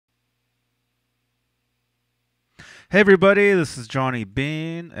Hey everybody, this is Johnny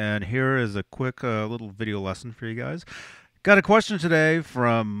Beane, and here is a quick little video lesson for you guys. Got a question today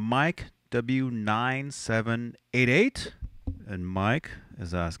from Mike W9788, and Mike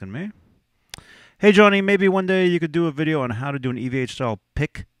is asking me, hey Johnny, maybe one day you could do a video on how to do an EVH style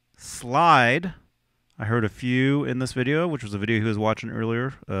pick slide. I heard a few in this video, which was a video he was watching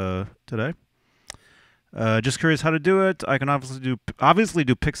earlier today. Just curious how to do it. I can obviously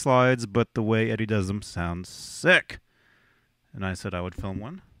do pick slides, but the way Eddie does them sounds sick. And I said I would film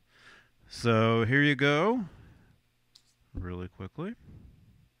one. So here you go. Really quickly.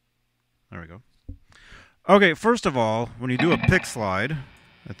 There we go. Okay, first of all, when you do a pick slide,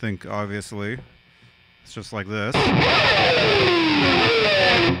 I think obviously it's just like this.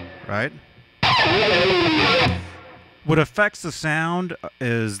 Right? What affects the sound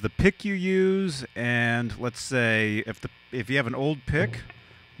is the pick you use, and let's say if you have an old pick,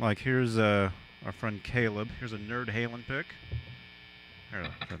 like here's our friend Caleb. Here's a Nerd Halen pick. Here,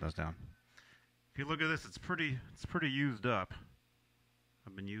 put those down. If you look at this, it's pretty used up.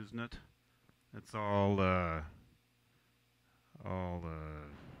 I've been using it. It's all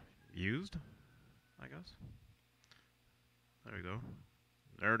used, I guess. There you go.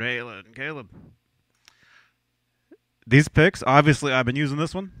 Nerd Halen and Caleb. These picks, obviously I've been using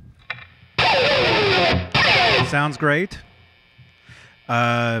this one. Sounds great.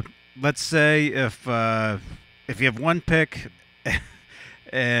 Let's say if you have one pick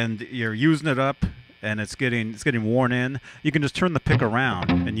and you're using it up and it's getting worn in, you can just turn the pick around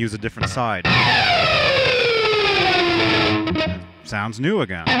and use a different side. Sounds new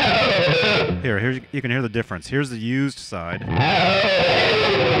again. Here you can hear the difference. Here's the used side.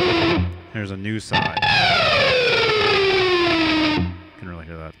 Here's a new side.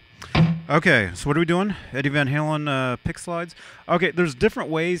 Okay, so what are we doing? Eddie Van Halen pick slides. Okay, there's different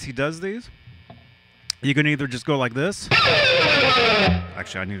ways he does these. You can either just go like this.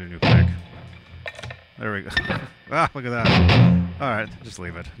 Actually, I need a new pick. There we go. Ah, look at that. All right, just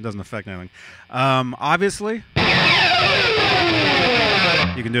leave it. It doesn't affect anything. Obviously,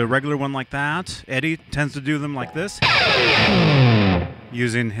 you can do a regular one like that. Eddie tends to do them like this,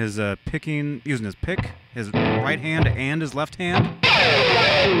 using his pick, his right hand and his left hand.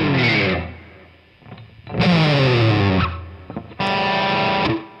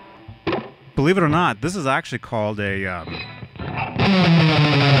 Believe it or not, this is actually called a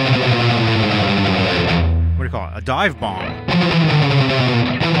what do you call it? A dive bomb.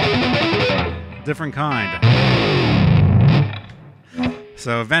 Different kind.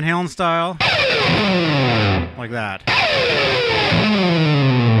 So Van Halen style, like that.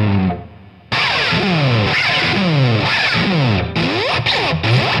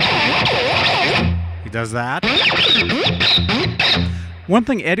 He does that. One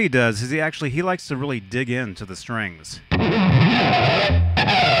thing Eddie does is he likes to really dig into the strings.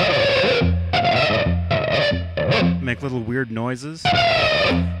 Make little weird noises.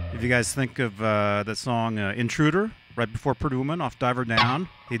 If you guys think of that song Intruder, right before Pretty Woman off Diver Down,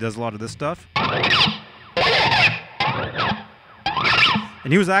 he does a lot of this stuff.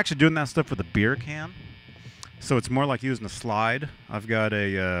 And he was actually doing that stuff with a beer can. So it's more like using a slide. I've got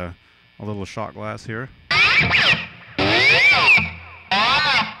a little shot glass here.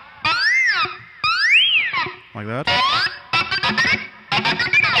 Like that.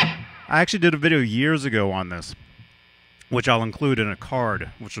 I actually did a video years ago on this, which I'll include in a card,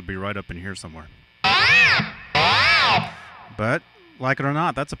 which will be right up in here somewhere. But, like it or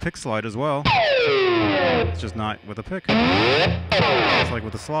not, that's a pick slide as well. It's just not with a pick. It's like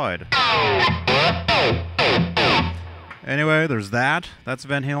with a slide. Anyway, there's that. That's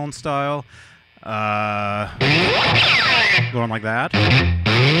Van Halen style. Going like that.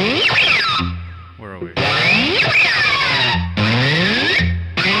 Where are we?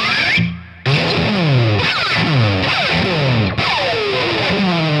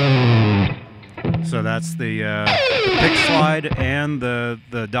 So that's the pick slide and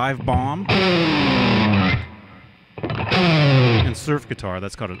the dive bomb. In surf guitar,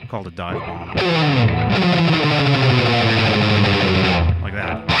 that's called a dive bomb. Like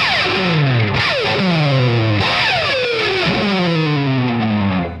that.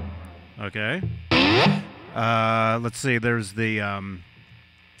 Okay. Let's see, there's the,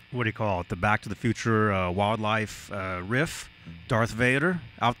 what do you call it? The Back to the Future wildlife riff. Darth Vader,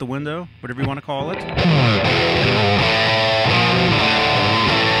 out the window, whatever you want to call it.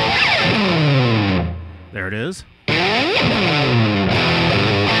 There it is.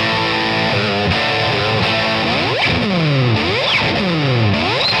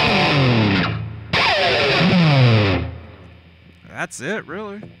 That's it,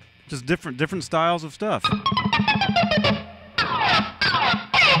 really. Just different styles of stuff.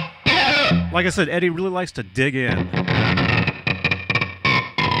 Like I said, Eddie really likes to dig in.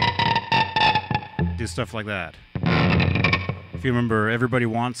 Do stuff like that. If you remember Everybody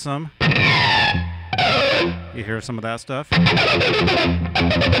Wants Some, you hear some of that stuff?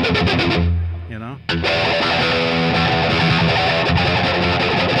 You know?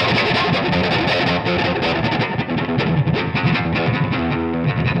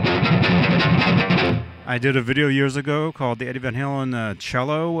 I did a video years ago called the Eddie Van Halen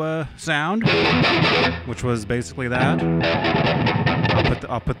cello sound, which was basically that.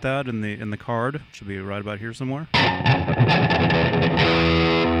 I'll put that in the card. It should be right about here somewhere.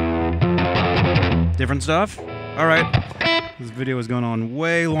 Different stuff. All right, this video is going on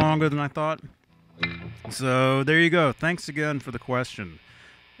way longer than I thought. So there you go. Thanks again for the question,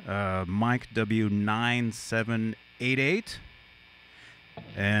 Mike W9788.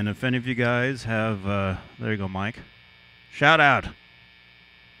 And if any of you guys have, there you go, Mike. Shout out.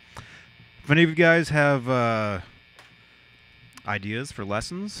 If any of you guys have ideas for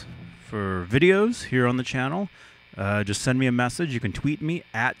lessons, for videos here on the channel, just send me a message. You can tweet me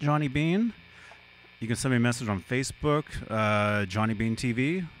at johnnybeane. You can send me a message on Facebook,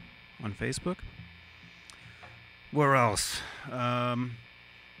 johnnybeanetv on Facebook. Where else? I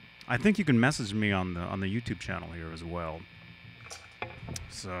think you can message me on the YouTube channel here as well.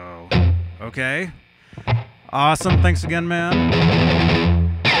 So, okay. Awesome. Thanks again,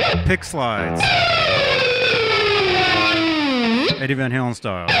 man. Pick slides. Eddie Van Halen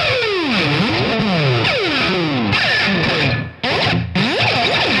style.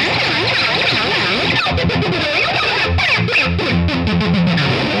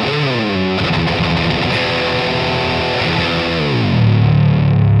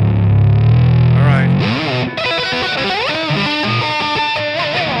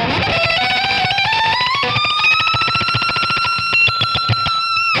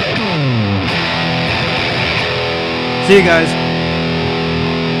 See you guys.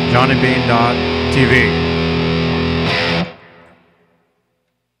 johnnybeanetv.